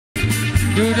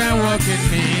Do that work in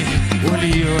me.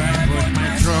 Only you have put my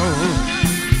throne.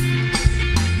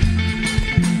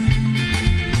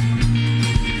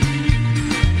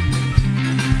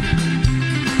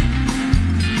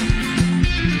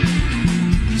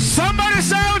 Somebody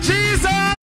shout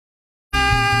Jesus!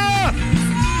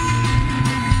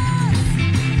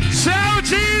 Shout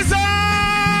Jesus!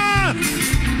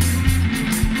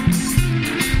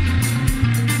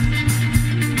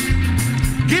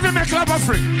 Give him a clap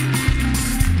offering.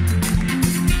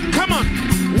 Come on.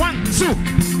 1, 2.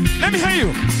 Let me hear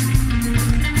you.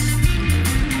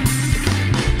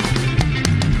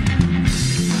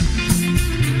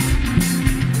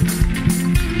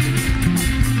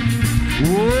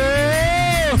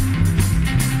 Whoa!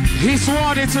 He's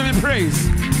worthy to be praised.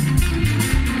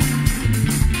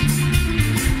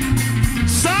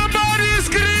 Somebody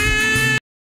scream!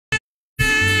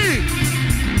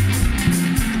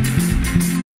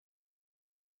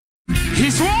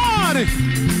 He's worthy.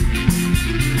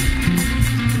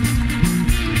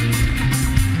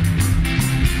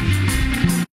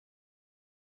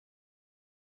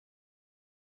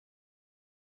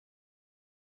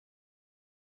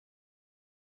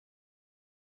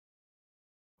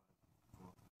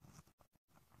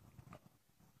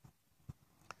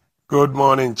 Good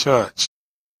morning, church.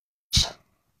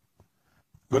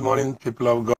 Good morning, people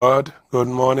of God. Good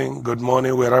morning,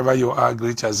 wherever you are,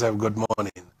 greet yourself, good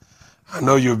morning. I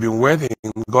know you've been waiting.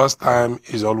 God's time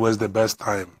is always the best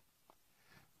time.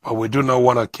 But we do not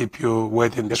want to keep you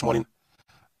waiting this morning.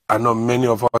 I know many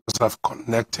of us have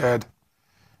connected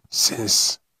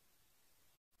since,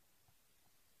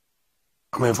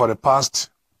 for the past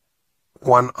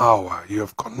 1 hour, you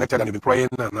have connected and you've been praying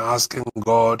and asking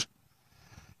God,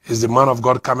 is the man of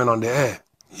God coming on the air?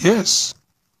 Yes.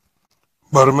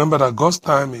 But remember that God's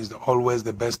time is always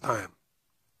the best time.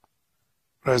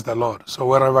 Praise the Lord. So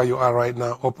wherever you are right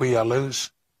now, open your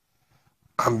lips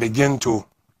and begin to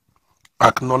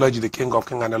acknowledge the King of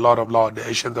Kings and the Lord of Lords, the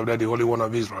Ancient of Days, the Holy One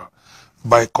of Israel,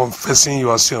 by confessing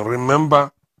your sin.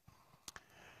 Remember,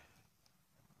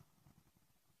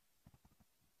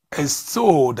 a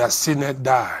soul that sinneth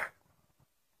die.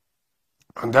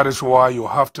 And that is why you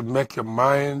have to make your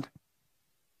mind,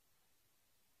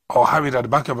 or have it at the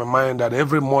back of your mind, that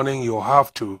every morning you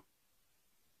have to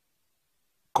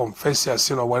confess your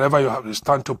sin, or whenever you have to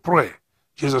stand to pray.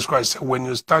 Jesus Christ said, when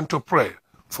you stand to pray,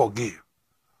 forgive.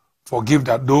 Forgive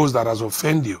that those that has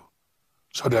offended you,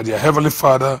 so that your Heavenly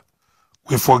Father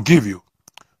will forgive you.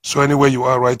 So anywhere you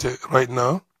are right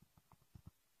now,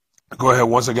 go ahead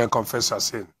once again, confess your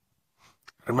sin.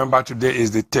 Remember, today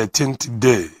is the 13th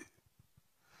day.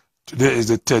 Today is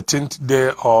the 13th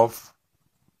day of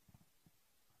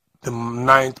the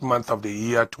 9th month of the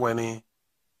year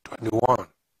 2021.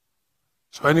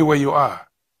 So anywhere you are,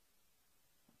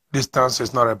 distance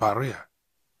is not a barrier.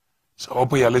 So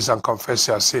open your lips and confess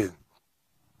your sin.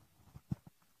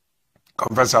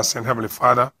 Confess your sin. Heavenly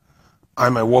Father,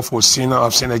 I'm a woeful sinner.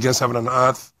 I've sinned against heaven and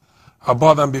earth. I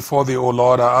bow down before thee, O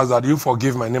Lord. I ask that you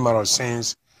forgive my numerous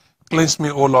sins. Cleanse me,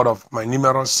 O Lord, of my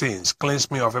numerous sins.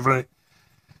 Cleanse me of every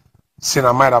sin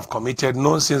I might have committed,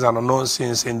 known sins and unknown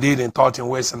sins, indeed in thought, in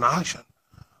words, and action.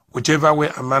 Whichever way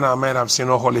and manner I might have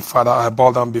sinned, O Holy Father, I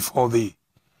bow down before thee.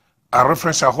 I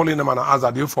reference your holy name and I ask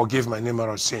that you forgive my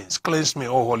numerous sins. Cleanse me,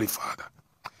 O Holy Father.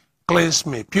 Cleanse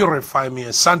me, purify me,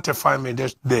 and sanctify me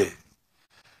this day.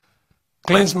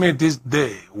 Cleanse me this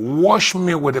day. Wash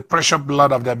me with the precious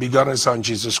blood of thy begotten Son,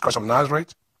 Jesus Christ of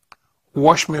Nazareth.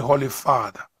 Wash me, Holy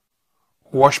Father.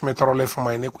 Wash me thoroughly from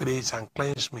my iniquities and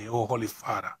cleanse me, O Holy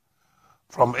Father,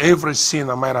 from every sin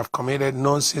I might have committed,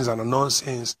 known sins and unknown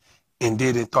sins,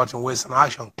 indeed in thought, in words, and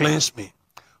action. Cleanse me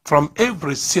from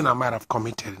every sin I might have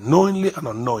committed, knowingly and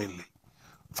unknowingly.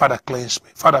 Father, cleanse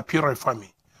me. Father, purify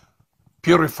me.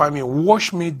 Purify me.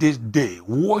 Wash me this day.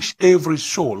 Wash every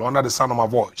soul under the sound of my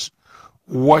voice.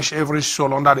 Wash every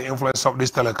soul under the influence of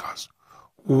this telecast.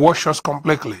 Wash us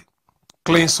completely.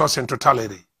 Cleanse us in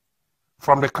totality.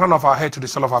 From the crown of our head to the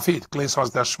sole of our feet, cleanse us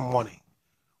this morning.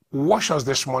 Wash us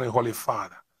this morning, Holy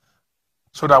Father,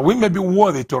 so that we may be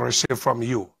worthy to receive from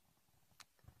you.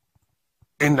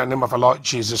 In the name of our Lord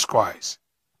Jesus Christ.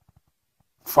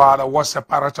 Father, what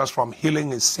separates us from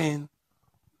healing is sin.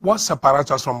 What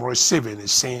separates us from receiving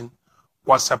is sin.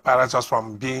 What separates us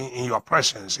from being in your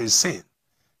presence is sin.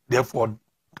 Therefore,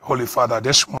 Holy Father,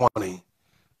 this morning,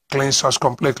 cleanse us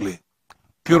completely.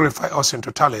 Purify us in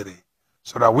totality,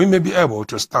 so that we may be able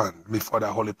to stand before the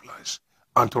holy place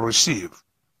and to receive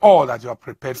all that you have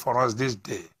prepared for us this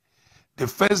day, the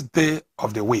first day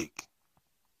of the week.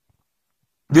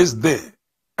 This day,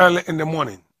 early in the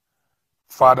morning,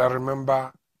 Father,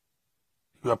 remember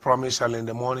your promise early in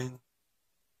the morning.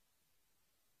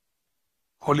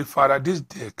 Holy Father, this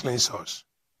day cleanse us.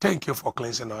 Thank you for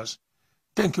cleansing us.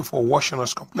 Thank you for washing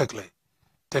us completely.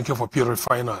 Thank you for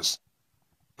purifying us.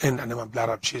 In the name and blood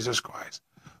of Jesus Christ.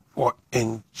 For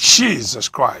in Jesus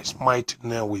Christ's mighty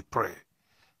name we pray.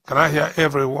 Can I hear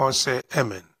everyone say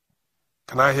amen?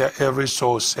 Can I hear every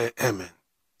soul say amen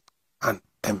and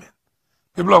amen?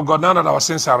 People of God, now that our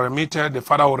sins are remitted, the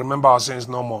Father will remember our sins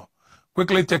no more.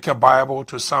 Quickly take your Bible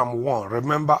to Psalm 1.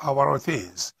 Remember our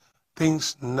things.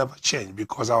 Things never change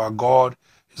because our God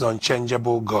is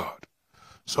unchangeable God.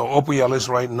 So open your list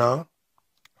right now.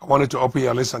 I want you to open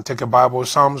your list and take a Bible.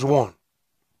 Psalms 1.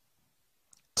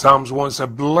 Psalms 1 says,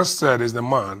 blessed is the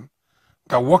man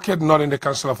that walketh not in the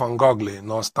counsel of ungodly,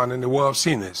 nor stand in the way of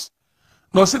sinners,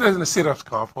 nor sitteth in the seat of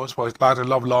comforts, for his light is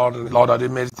love, Lord, and the Lord that he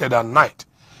meditated at night.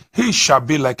 He shall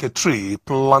be like a tree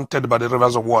planted by the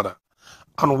rivers of water,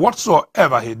 and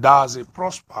whatsoever he does, he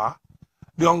prosper.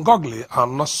 The ungodly are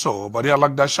not so, but they are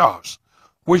like the shafts,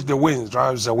 which the wind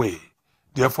drives away.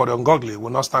 Therefore the ungodly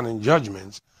will not stand in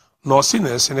judgment, nor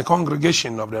sinners in the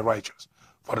congregation of the righteous.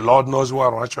 For the Lord knows who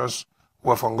are righteous,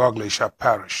 who are ungodly shall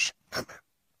perish. Amen.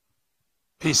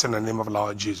 Peace in the name of the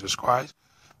Lord Jesus Christ.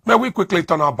 May we quickly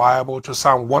turn our Bible to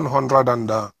Psalm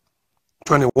 121.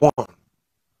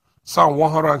 Psalm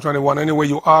 121. Anywhere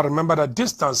you are, remember that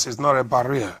distance is not a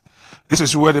barrier. This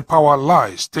is where the power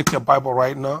lies. Take your Bible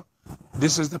right now.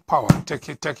 This is the power. Take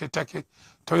it, take it, take it.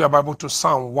 Turn your Bible to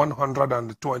Psalm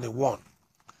 121.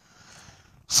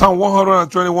 Psalm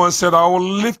 121 said, I will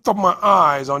lift up my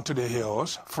eyes unto the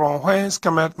hills, from whence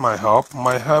cometh my help.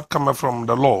 My help cometh from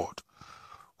the Lord,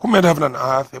 who made heaven and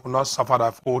earth. He will not suffer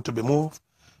thy foot to be moved.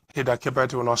 He that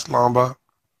keepeth will not slumber.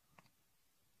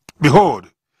 Behold,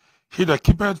 he that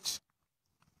keepeth,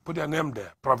 put their name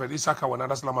there, Prophet Issachar will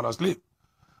neither slumber nor sleep.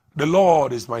 The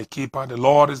Lord is my keeper. The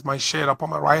Lord is my shade upon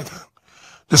my right hand.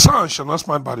 The sun shall not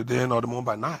smite by the day, nor the moon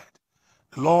by night.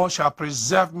 The Lord shall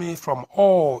preserve me from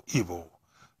all evil.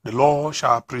 The Lord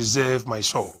shall preserve my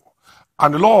soul.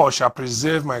 And the Lord shall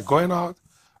preserve my going out,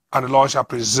 and the Lord shall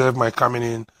preserve my coming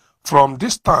in from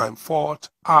this time forth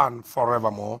and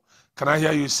forevermore. Can I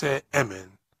hear you say amen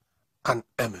and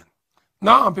amen?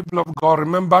 Now, people of God,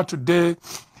 remember today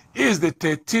is the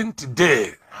 13th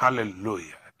day.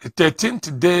 Hallelujah. The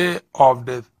 13th day of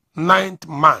the 9th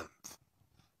month,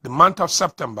 the month of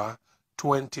September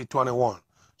 2021.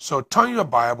 So turn your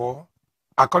Bible,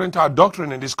 according to our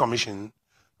doctrine in this commission,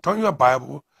 turn your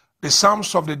Bible, the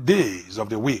Psalms of the days of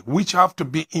the week, which have to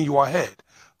be in your head,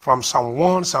 from Psalm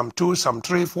 1, Psalm 2, Psalm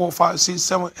 3, 4, 5, 6,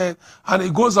 7, 8, and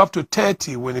it goes up to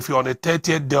 30 when if you're on the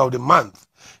 30th day of the month.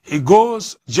 It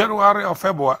goes January or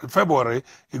February,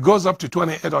 it goes up to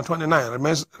 28 or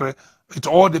 29. It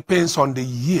all depends on the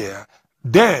year.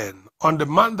 Then, on the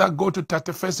month that go to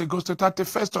 31st, it goes to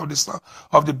 31st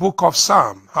of the book of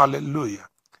Psalm. Hallelujah.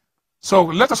 So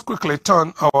let us quickly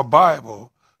turn our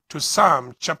Bible to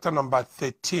Psalm chapter number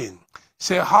 13.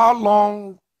 Say, how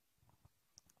long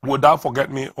would thou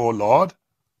forget me, O Lord?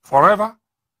 Forever?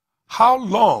 How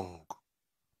long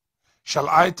shall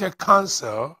I take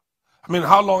counsel?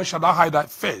 How long shall I hide thy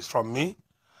face from me?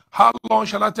 How long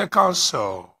shall I take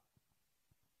counsel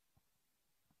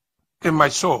in my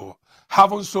soul,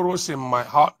 having sorrows in my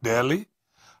heart daily?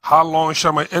 How long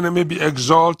shall my enemy be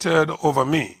exalted over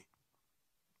me?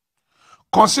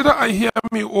 Consider and hear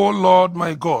me, O Lord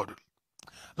my God.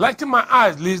 Lighten my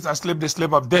eyes, lest I sleep the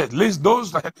sleep of death, lest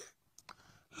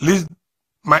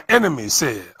my enemies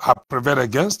say, I prevail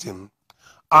against him,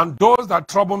 and those that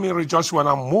trouble me rejoice when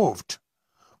I'm moved.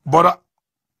 But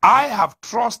I have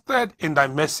trusted in thy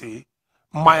mercy.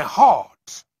 My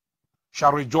heart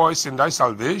shall rejoice in thy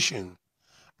salvation.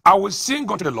 I will sing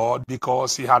unto the Lord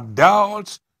because he hath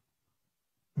dealt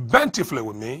bountifully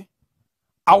with me.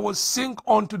 I will sing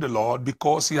unto the Lord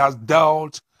because he has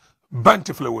dealt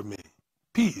bountifully with me.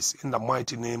 Peace in the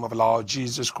mighty name of the Lord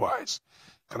Jesus Christ.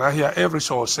 Can I hear every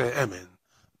soul say amen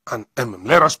and amen?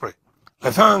 Let us pray.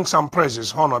 Let thanks and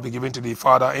praises, honor be given to thee,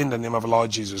 Father, in the name of the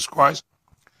Lord Jesus Christ.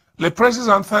 Let praises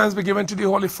and thanks be given to the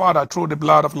Holy Father through the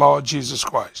blood of Lord Jesus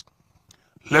Christ.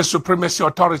 Let supremacy,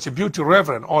 authority, beauty,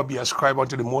 reverence all be ascribed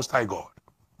unto the Most High God,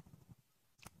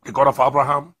 the God of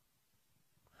Abraham,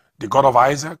 the God of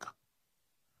Isaac,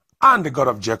 and the God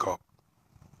of Jacob,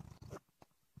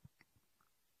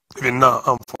 even now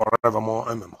and forevermore.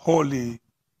 Amen. Holy,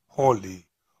 holy,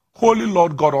 holy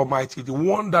Lord God Almighty, the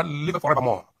one that liveth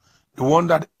forevermore, the one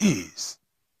that is,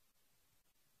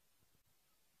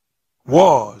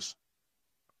 was,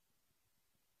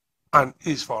 and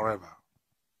is forever,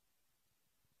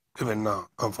 even now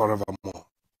and forevermore.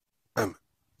 Amen.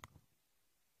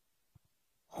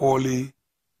 Holy,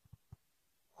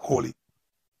 holy,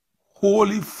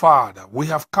 Holy Father, we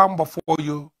have come before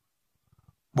you,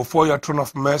 before your throne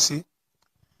of mercy,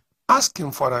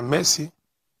 asking for thy mercy,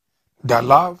 thy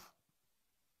love,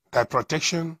 thy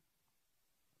protection,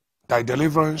 thy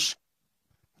deliverance,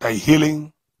 thy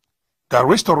healing, thy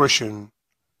restoration,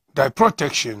 thy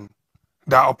protection,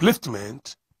 thy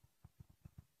upliftment,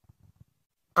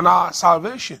 and our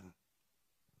salvation.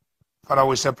 Father,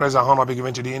 we say praise and honor be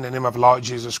given to thee in the name of Lord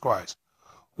Jesus Christ.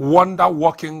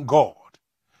 Wonder-working God,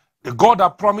 the God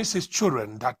that promised his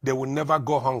children that they will never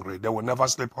go hungry, they will never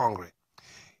sleep hungry.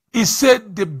 He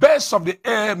said the birds of the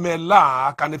air may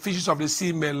lack and the fishes of the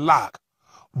sea may lack,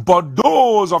 but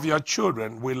those of your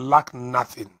children will lack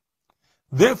nothing.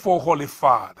 Therefore, Holy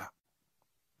Father,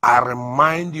 I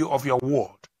remind you of your word,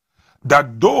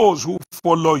 that those who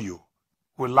follow you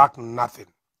will lack nothing.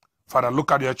 Father,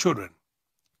 look at your children.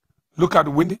 Look at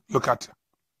Wendy. Look at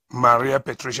Maria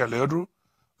Patricia Leodru.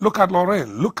 Look at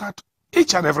Lorraine. Look at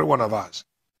each and every one of us.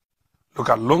 Look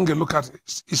at Longe. Look at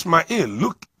Ismail.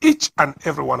 Look each and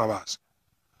every one of us.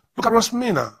 Look at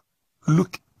Rosmina.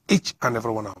 Look each and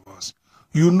every one of us.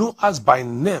 You know us by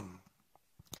name.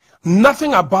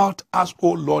 Nothing about us,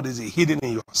 O Lord, is hidden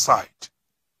in your sight.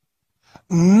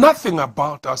 Nothing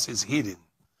about us is hidden.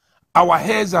 Our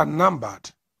hairs are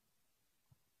numbered.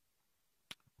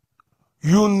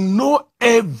 You know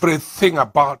everything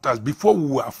about us before we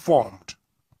were formed.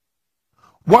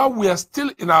 While we are still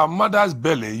in our mother's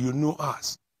belly, you know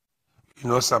us. You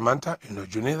know Samantha, you know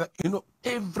Junida, you know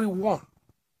everyone.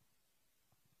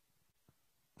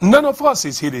 None of us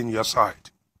is hidden in your sight.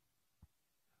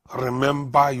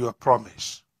 Remember your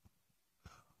promise.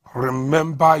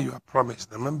 Remember your promise.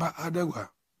 Remember Adegwa.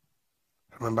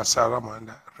 Remember Sarah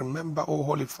Manda. Remember, oh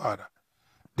Holy Father,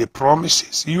 the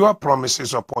promises, your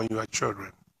promises upon your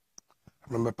children.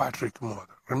 Remember Patrick Mother.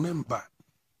 Remember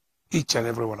each and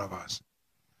every one of us.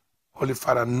 Holy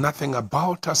Father, nothing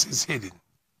about us is hidden.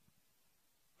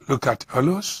 Look at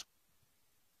Olos.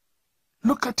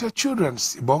 Look at your children,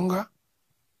 Sibonga,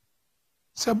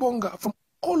 from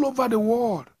all over the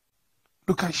world.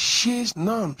 Look at She's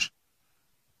Nams.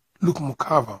 Look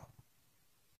Mukava.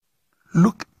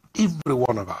 Look every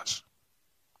one of us.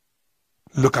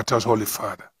 Look at us, Holy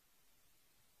Father.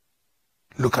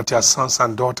 Look at your sons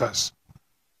and daughters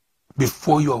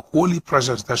before your holy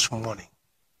presence this morning.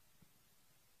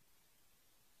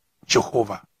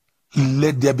 Jehovah,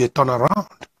 let there be a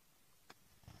turnaround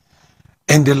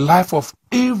in the life of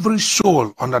every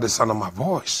soul under the sound of my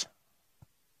voice.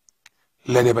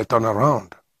 Let there be a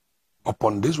turnaround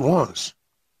upon these ones.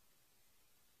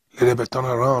 Let there be a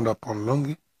turnaround upon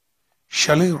Lungi,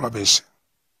 Shelley Robinson.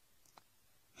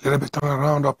 Let there be a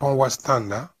turnaround upon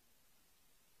Wastanda.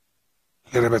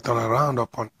 Let there be a turnaround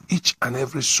upon each and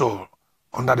every soul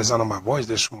under the sound of my voice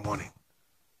this morning.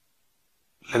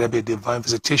 Let there be a divine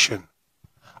visitation.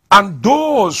 And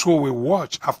those who will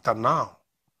watch after now,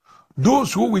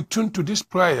 those who will tune to this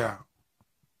prayer,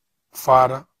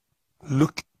 Father,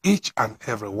 look each and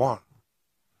every one.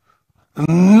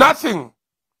 Nothing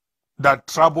that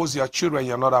troubles your children,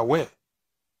 you're not aware.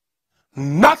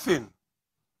 Nothing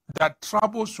that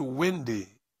troubles Wendy,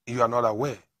 you are not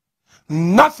aware.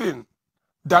 Nothing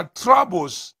that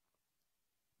troubles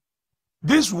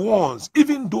these ones,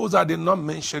 even those that did not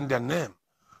mention their name,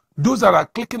 those that are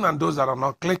clicking and those that are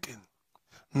not clicking,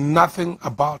 nothing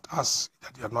about us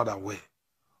that you are not aware.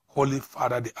 Holy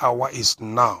Father, the hour is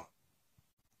now.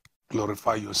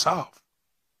 Glorify yourself.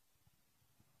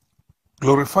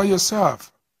 Glorify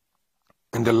yourself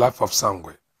in the life of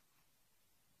Sangwe.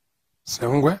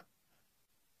 Sangwe,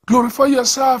 glorify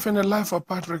yourself in the life of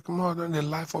Patrick Mother, in the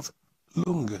life of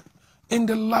Lunge, in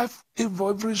the life of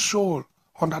every soul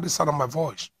under the sound of my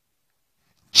voice.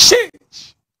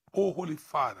 Change, oh Holy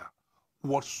Father,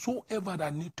 whatsoever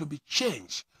that need to be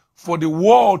changed for the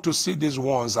world to see these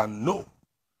ones and know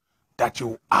that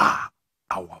you are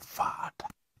our Father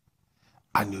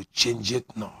and you change it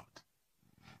not.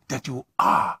 That you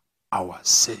are our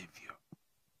Savior.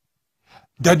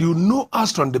 That you know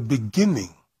us from the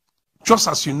beginning, just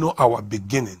as you know our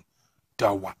beginning to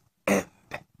our end.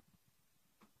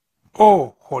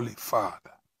 Oh, Holy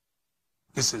Father,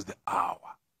 this is the hour.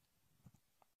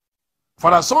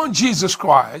 For the Son Jesus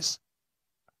Christ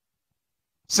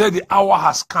said the hour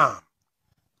has come.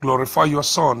 Glorify your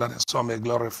Son, that the Son may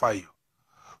glorify you.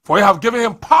 For you have given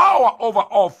him power over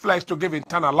all flesh to give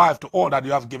eternal life to all that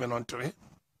you have given unto him.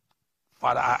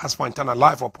 Father, I ask for eternal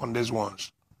life upon these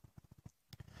ones.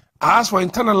 I ask for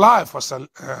eternal life for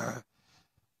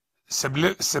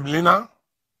Seblina.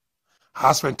 I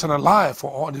ask for eternal life for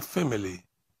all the family.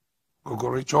 Go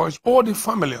rejoice. All the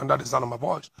family under the sound of my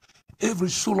voice. Every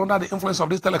soul under the influence of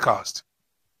this telecast.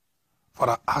 but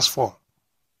I ask for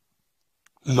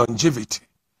longevity.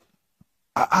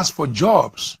 I ask for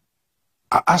jobs.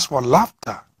 I ask for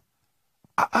laughter.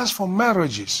 I ask for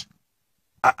marriages.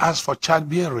 I ask for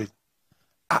childbearing.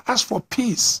 I ask for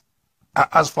peace. I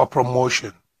ask for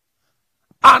promotion.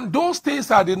 And those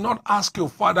things I did not ask you,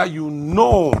 Father, you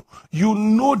know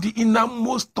the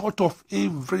innermost thought of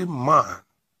every man.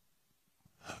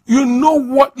 You know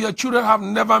what your children have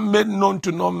never made known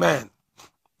to no man.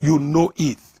 You know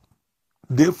it.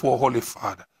 Therefore, Holy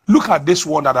Father, look at this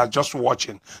one that are just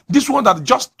watching. This one that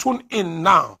just tuned in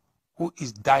now, who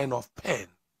is dying of pain.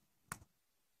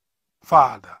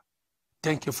 Father,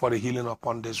 thank you for the healing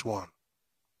upon this one.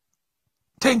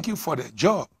 Thank you for the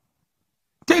job.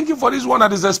 Thank you for this one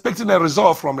that is expecting a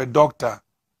result from a doctor.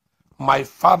 My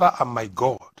Father and my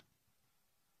God,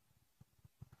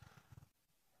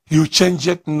 you change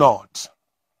it not.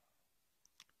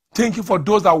 Thank you for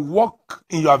those that walk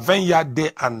in your vineyard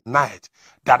day and night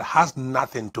that has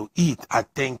nothing to eat. I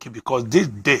thank you because this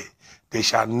day they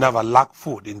shall never lack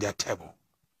food in their table.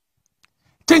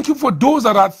 Thank you for those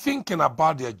that are thinking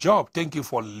about their job. Thank you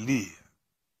for Lee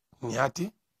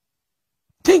Nyati.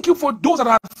 Thank you for those that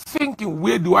are thinking,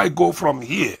 where do I go from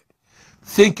here?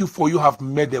 Thank you for you have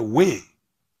made a way.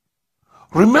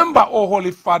 Remember, oh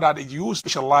Holy Father, that you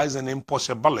specialize in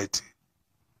impossibility.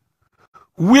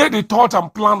 Where the thought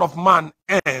and plan of man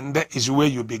end is where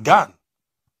you began.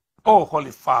 Oh Holy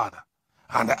Father,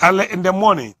 and early in the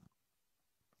morning,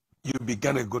 you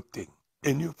began a good thing,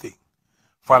 a new thing.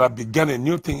 Father, began a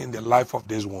new thing in the life of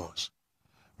these ones.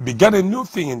 Began a new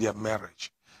thing in their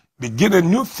marriage. Begin a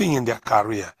new thing in their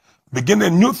career. Begin a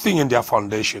new thing in their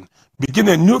foundation. Begin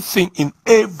a new thing in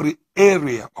every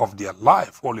area of their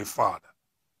life, Holy Father.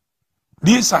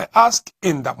 This I ask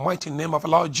in the mighty name of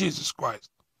our Lord Jesus Christ.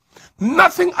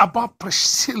 Nothing about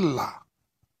Priscilla,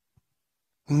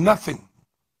 nothing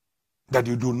that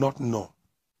you do not know.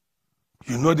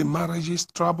 You know the marriages,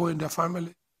 trouble in the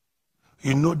family.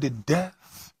 You know the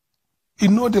death. You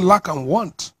know the lack and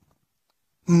want.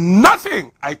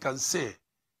 Nothing I can say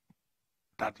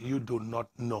that you do not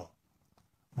know.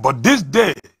 But this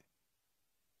day,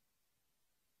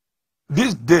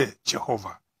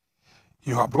 Jehovah,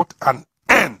 you have brought an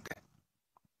end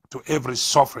to every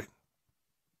suffering,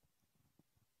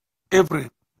 every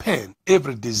pain,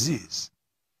 every disease,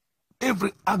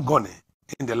 every agony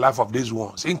in the life of these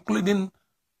ones, including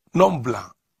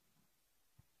non-blanc,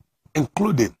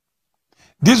 including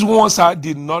these ones I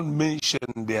did not mention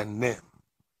their name,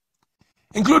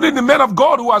 including the men of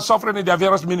God who are suffering in their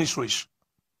various ministries.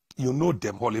 You know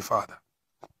them, Holy Father.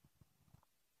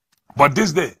 But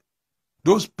this day,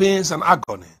 those pains and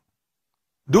agony,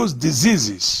 those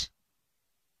diseases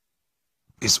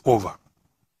is over.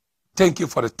 Thank you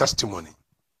for the testimony.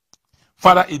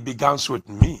 Father, it begins with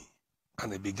me,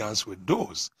 and it begins with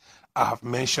those I have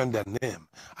mentioned their name.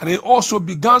 And it also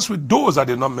begins with those I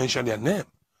did not mention their name.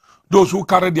 Those who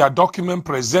carry their document,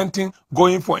 presenting,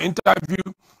 going for interview,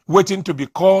 waiting to be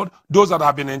called. Those that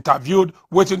have been interviewed,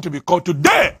 waiting to be called.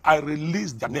 Today, I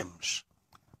release their names.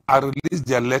 I release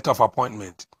their letter of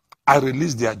appointment. I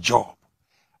release their job.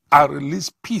 I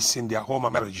release peace in their home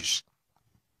and marriages.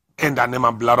 In the name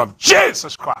and blood of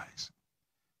Jesus Christ,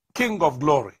 King of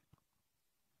glory.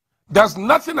 There's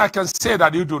nothing I can say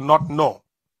that you do not know.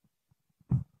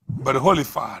 But Holy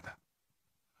Father,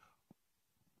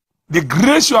 the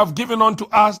grace you have given unto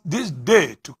us this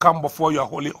day to come before your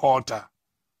holy altar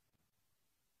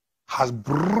has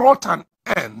brought an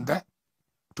end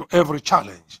to every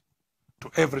challenge,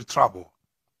 to every trouble,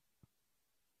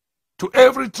 to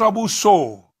every troubled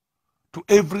soul, to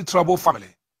every troubled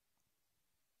family.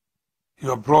 You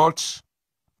have brought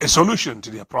a solution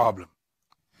to their problem.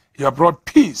 You have brought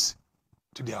peace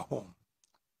to their home.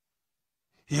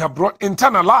 You have brought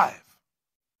eternal life.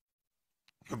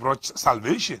 You brought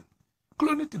salvation,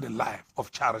 including to the life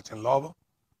of Charity and Lover,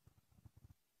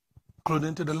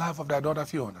 including to the life of their daughter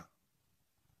Fiona.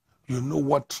 You know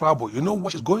what trouble, you know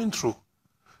what she's going through.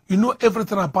 You know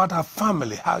everything about her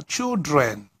family, her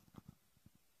children.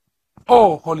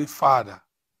 Oh, Holy Father,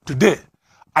 today,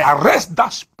 I arrest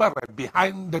that spirit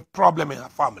behind the problem in her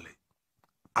family.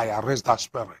 I arrest that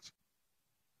spirit.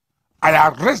 I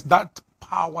arrest that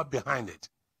power behind it.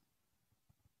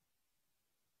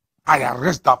 I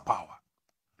arrest that power.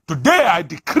 Today I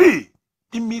decree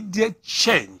immediate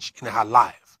change in her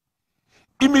life.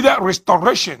 Immediate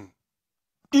restoration.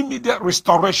 Immediate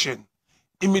restoration.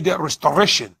 Immediate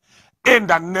restoration. In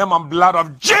the name and blood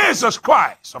of Jesus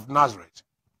Christ of Nazareth.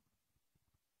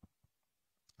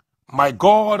 My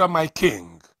God and my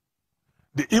King,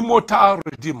 the immortal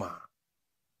Redeemer,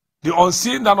 the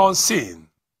unseen and unseen,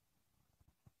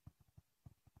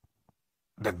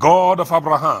 the God of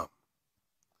Abraham,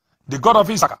 the God of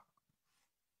Isaac.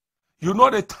 You know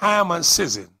the time and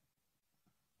season.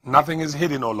 Nothing is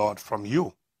hidden, O Lord, from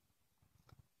you.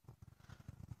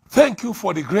 Thank you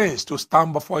for the grace to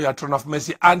stand before your throne of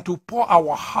mercy and to pour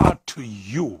our heart to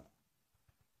you.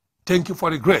 Thank you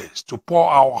for the grace to pour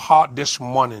our heart this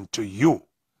morning to you.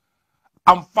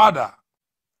 And Father,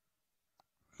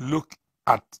 look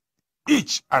at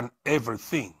each and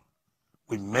everything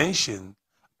we mention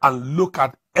and look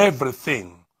at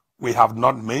everything we have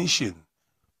not mentioned.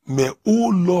 May, O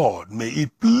Lord, may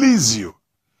it please you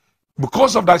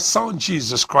because of thy Son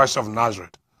Jesus Christ of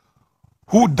Nazareth,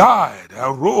 who died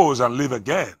and rose and lived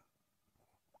again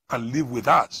and live with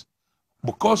us.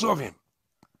 Because of him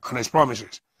and his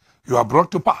promises, you have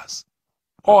brought to pass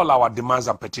all our demands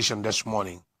and petitions this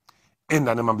morning in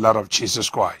the name and blood of Jesus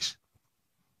Christ.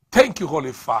 Thank you,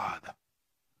 Holy Father,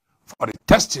 for the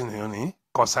testimony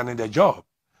concerning the job.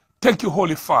 Thank you,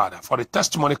 Holy Father, for the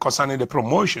testimony concerning the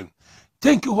promotion.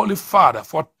 Thank you, Holy Father,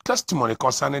 for testimony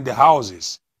concerning the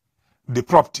houses, the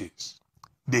properties,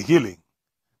 the healing,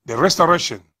 the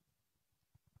restoration,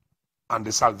 and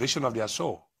the salvation of their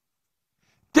soul.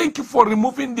 Thank you for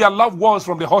removing their loved ones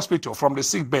from the hospital, from the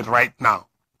sick bed right now.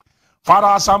 Father,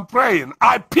 as I'm praying,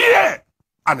 I appear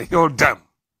and heal them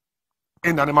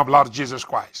in the name of Lord Jesus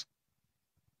Christ.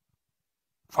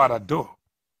 Father, do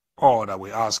all that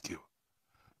we ask you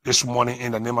this morning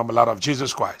in the name of the Lord of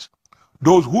Jesus Christ.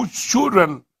 Those whose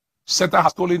children Satan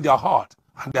has stolen their heart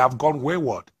and they have gone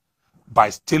wayward by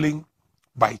stealing,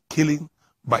 by killing,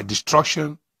 by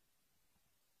destruction.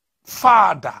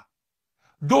 Father,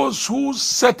 those who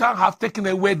Satan have taken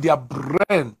away their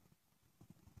brain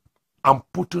and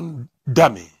put in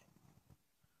dummy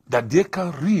that they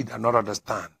can read and not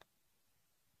understand.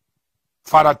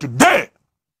 Father, today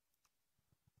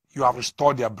you have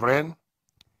restored their brain,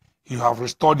 you have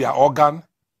restored their organ,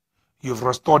 you've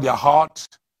restored their heart,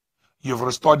 you've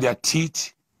restored their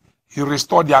teeth, you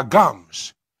restored their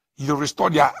gums, you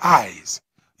restored their eyes,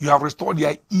 you have restored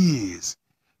their ears,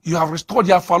 you have restored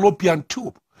their fallopian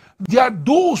tube. There are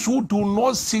those who do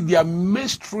not see their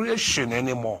menstruation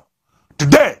anymore.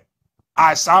 Today,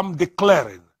 as I'm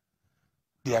declaring,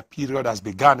 their period has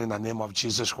begun in the name of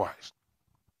Jesus Christ.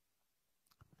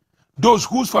 Those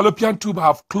whose fallopian tube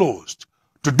have closed,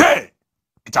 today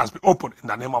it has been opened in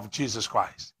the name of Jesus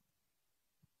Christ.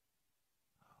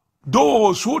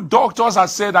 Those who doctors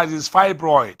have said that it is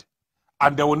fibroid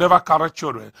and they will never carry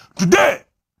children, today,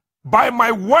 by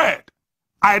my word,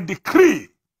 I decree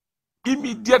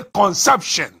immediate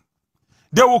conception.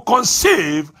 They will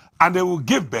conceive and they will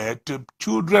give birth to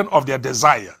children of their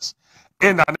desires.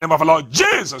 In the name of the Lord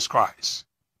Jesus Christ.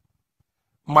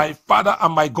 My Father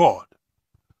and my God,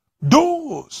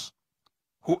 those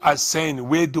who are saying,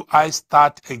 where do I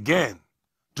start again?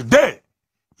 Today,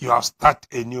 you have started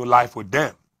a new life with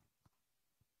them.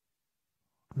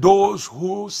 Those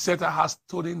who Satan has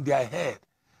stolen their head,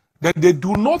 that they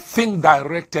do not think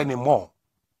direct anymore.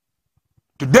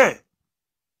 Today,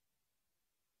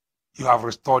 you have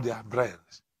restored their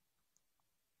brains.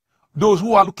 Those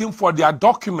who are looking for their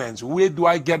documents, where do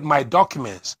I get my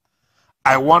documents?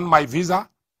 I want my visa.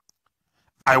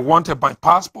 I want my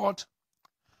passport.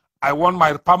 I want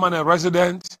my permanent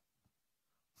residence.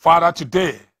 Father,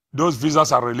 today, those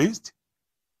visas are released.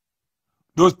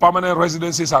 Those permanent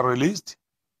residencies are released.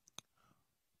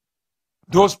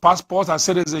 Those passports and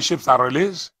citizenships are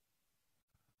released.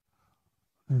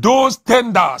 Those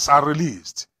tenders are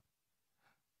released.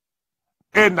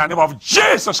 In the name of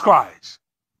Jesus Christ.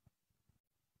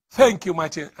 Thank you,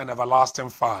 mighty and everlasting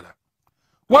Father.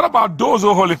 What about those,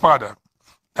 O Holy Father,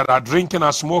 that are drinking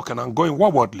and smoking and going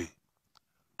waywardly?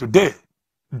 Today,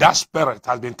 that spirit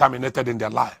has been terminated in their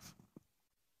life.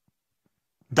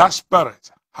 That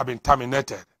spirit has been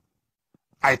terminated.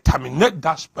 I terminate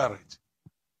that spirit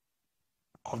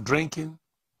of drinking,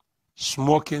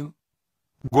 smoking,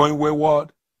 going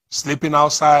wayward, sleeping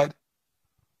outside.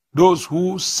 Those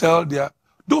who sell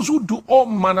those who do all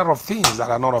manner of things that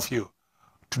are not of you.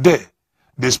 Today,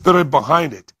 the spirit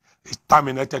behind it is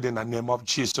terminated in the name of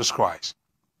Jesus Christ.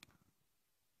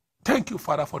 Thank you,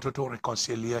 Father, for total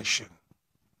reconciliation.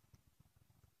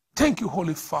 Thank you,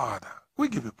 Holy Father. We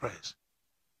give you praise.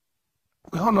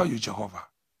 We honor you, Jehovah.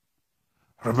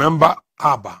 Remember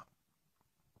Abba.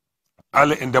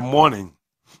 Early in the morning,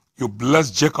 you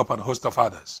blessed Jacob and a host of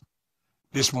others.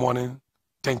 This morning,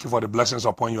 thank you for the blessings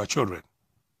upon your children.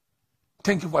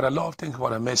 Thank you for the love. Thank you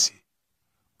for the mercy.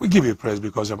 We give you praise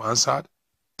because you've answered.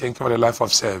 Thank you for the life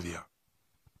of Savior.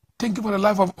 Thank you for the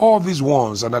life of all these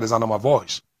ones under the sound of my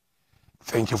voice.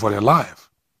 Thank you for their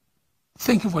life.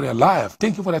 Thank you for their life.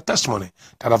 Thank you for their testimony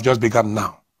that have just begun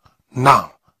now.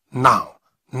 Now, now,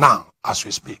 now, as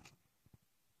we speak.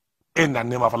 In the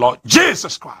name of the Lord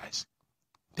Jesus Christ.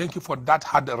 Thank you for that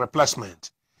heart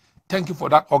replacement. Thank you for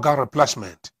that organ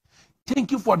replacement.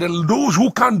 Thank you for those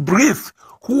who can't breathe,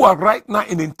 who are right now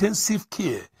in intensive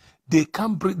care. They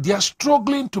can't breathe. They are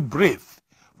struggling to breathe.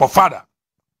 But Father,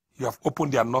 you have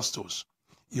opened their nostrils.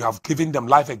 You have given them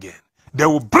life again. They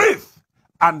will breathe,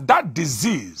 and that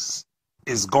disease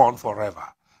is gone forever.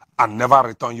 And never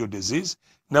return your disease.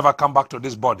 Never come back to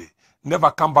this body.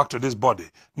 Never come back to this body.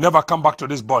 Never come back to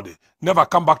this body. Never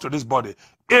come back to this body.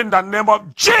 In the name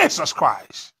of Jesus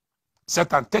Christ.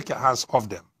 Satan, take your hands off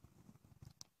them.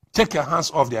 Take your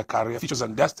hands off their career, futures,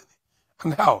 and destiny,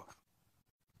 and health.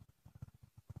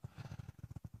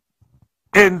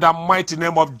 In the mighty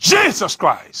name of Jesus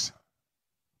Christ.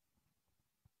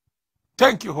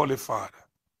 Thank you, Holy Father.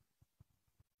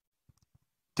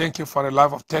 Thank you for the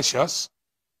life of Tertius,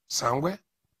 Sangwe.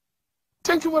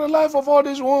 Thank you for the life of all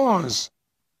these ones,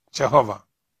 Jehovah.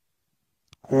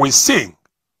 We sing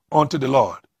unto the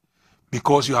Lord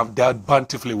because you have dealt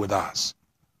bountifully with us.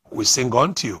 We sing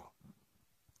unto you.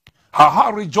 Our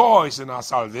heart rejoices in our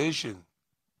salvation.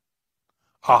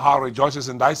 Our heart rejoices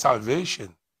in thy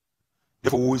salvation.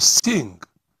 Therefore we sing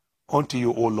unto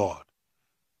you, O Lord,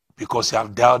 because you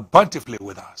have dealt bountifully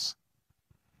with us.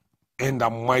 In the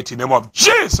mighty name of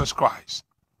Jesus Christ.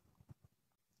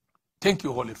 Thank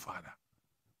you, Holy Father.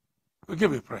 We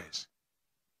give you praise.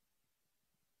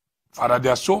 Father,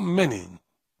 there are so many,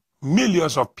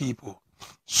 millions of people,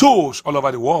 souls all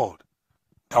over the world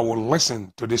that will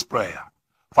listen to this prayer.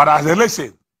 Father, as they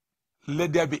listen,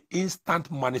 let there be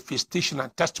instant manifestation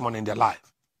and testimony in their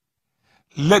life.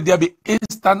 Let there be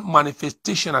instant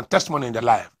manifestation and testimony in their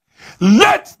life.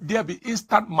 Let there be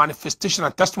instant manifestation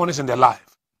and testimonies in their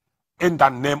life. In the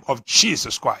name of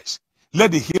Jesus Christ.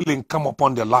 Let the healing come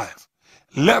upon their life.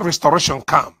 Let restoration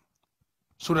come,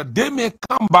 so that they may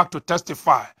come back to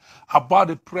testify about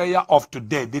the prayer of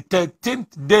today, the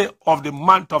 13th day of the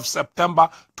month of September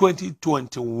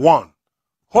 2021.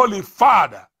 Holy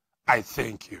Father, I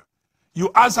thank you.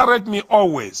 You answered me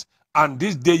always, and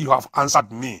this day you have answered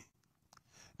me.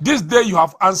 This day you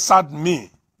have answered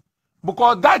me.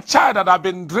 Because that child that have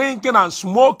been drinking and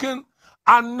smoking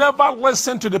and never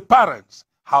listened to the parents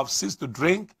have ceased to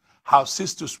drink, have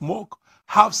ceased to smoke,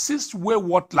 have ceased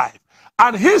wayward life.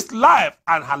 And his life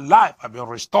and her life have been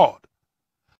restored.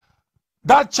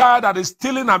 That child that is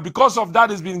stealing, and because of that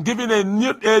has been given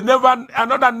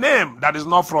another name that is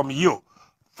not from you.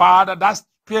 Father, that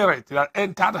spirit that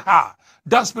entered her,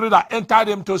 that spirit that entered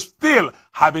him to steal,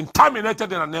 have been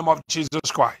terminated in the name of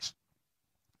Jesus Christ.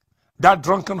 That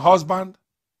drunken husband,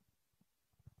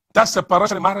 that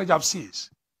separation in marriage have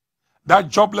ceased. That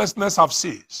joblessness have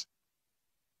ceased.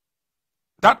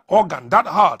 That organ, that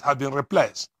heart has been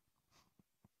replaced.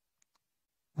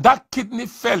 That kidney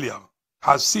failure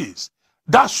has ceased.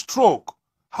 That stroke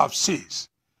have ceased.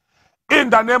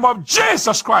 In the name of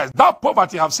Jesus Christ, that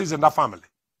poverty have ceased in that family.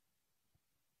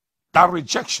 That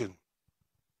rejection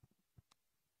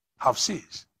have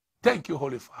ceased. Thank you,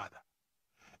 Holy Father.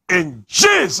 In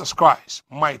Jesus Christ's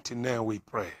mighty name we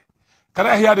pray. Can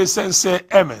I hear the saints say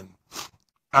amen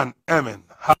and amen?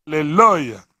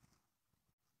 Hallelujah.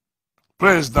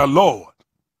 Praise the Lord.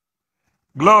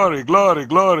 Glory, glory,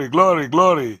 glory, glory,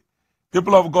 glory.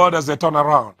 People of God, as they turn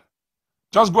around,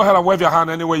 just go ahead and wave your hand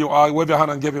anywhere you are. Wave your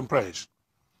hand and give him praise.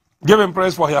 Give him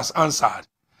praise for he has answered.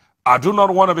 I do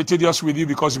not want to be tedious with you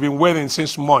because you've been waiting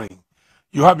since morning.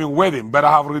 You have been waiting, but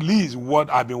I have released what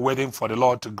I've been waiting for the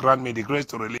Lord to grant me the grace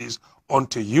to release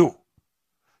unto you.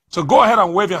 So go ahead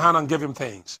and wave your hand and give him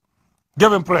thanks.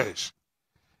 Give him praise.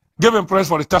 Give him praise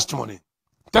for the testimony.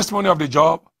 Testimony of the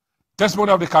job,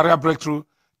 testimony of the career breakthrough,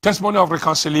 testimony of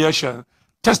reconciliation,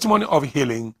 testimony of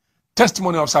healing,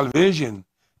 testimony of salvation,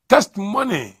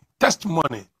 testimony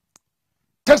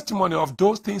of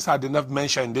those things I did not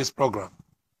mention in this program.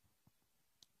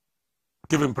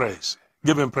 Give him praise.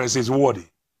 Give him praise. He's worthy.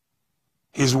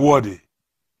 He's worthy.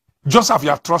 Just as you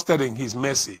have trusted in his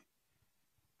mercy.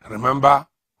 Remember,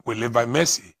 we live by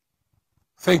mercy.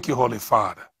 Thank you, Holy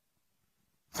Father.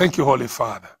 Thank you, Holy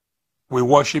Father. We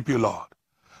worship you, Lord.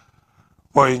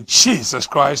 For in Jesus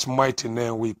Christ's mighty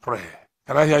name we pray.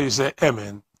 Can I hear you say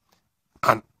amen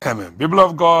and amen? People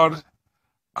of God,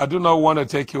 I do not want to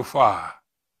take you far.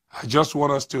 I just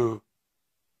want us to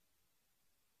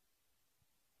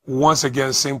once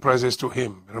again sing praises to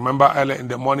him. Remember, early in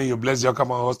the morning you bless your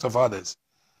common host of others.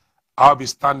 I'll be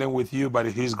standing with you by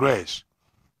his grace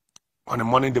on the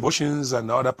morning devotions and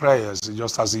other prayers,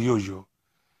 just as usual.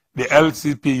 The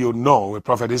LTP, you know, with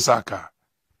Prophet Issachar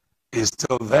is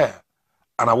still there.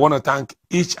 And I want to thank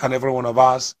each and every one of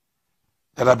us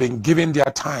that have been giving their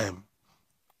time.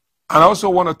 And I also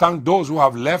want to thank those who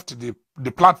have left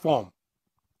the platform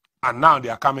and now they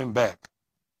are coming back.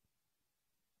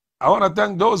 I want to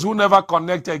thank those who never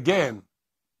connect again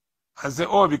and say,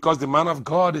 oh, because the man of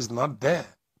God is not there.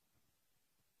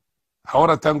 I want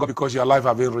to thank God because your life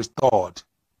has been restored.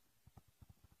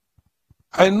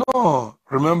 I know,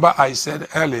 remember I said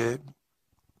earlier,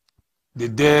 the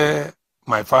day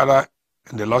my father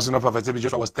in the Lord's Prophet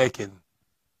Joshua was taken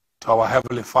to our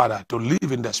Heavenly Father to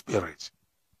live in the Spirit.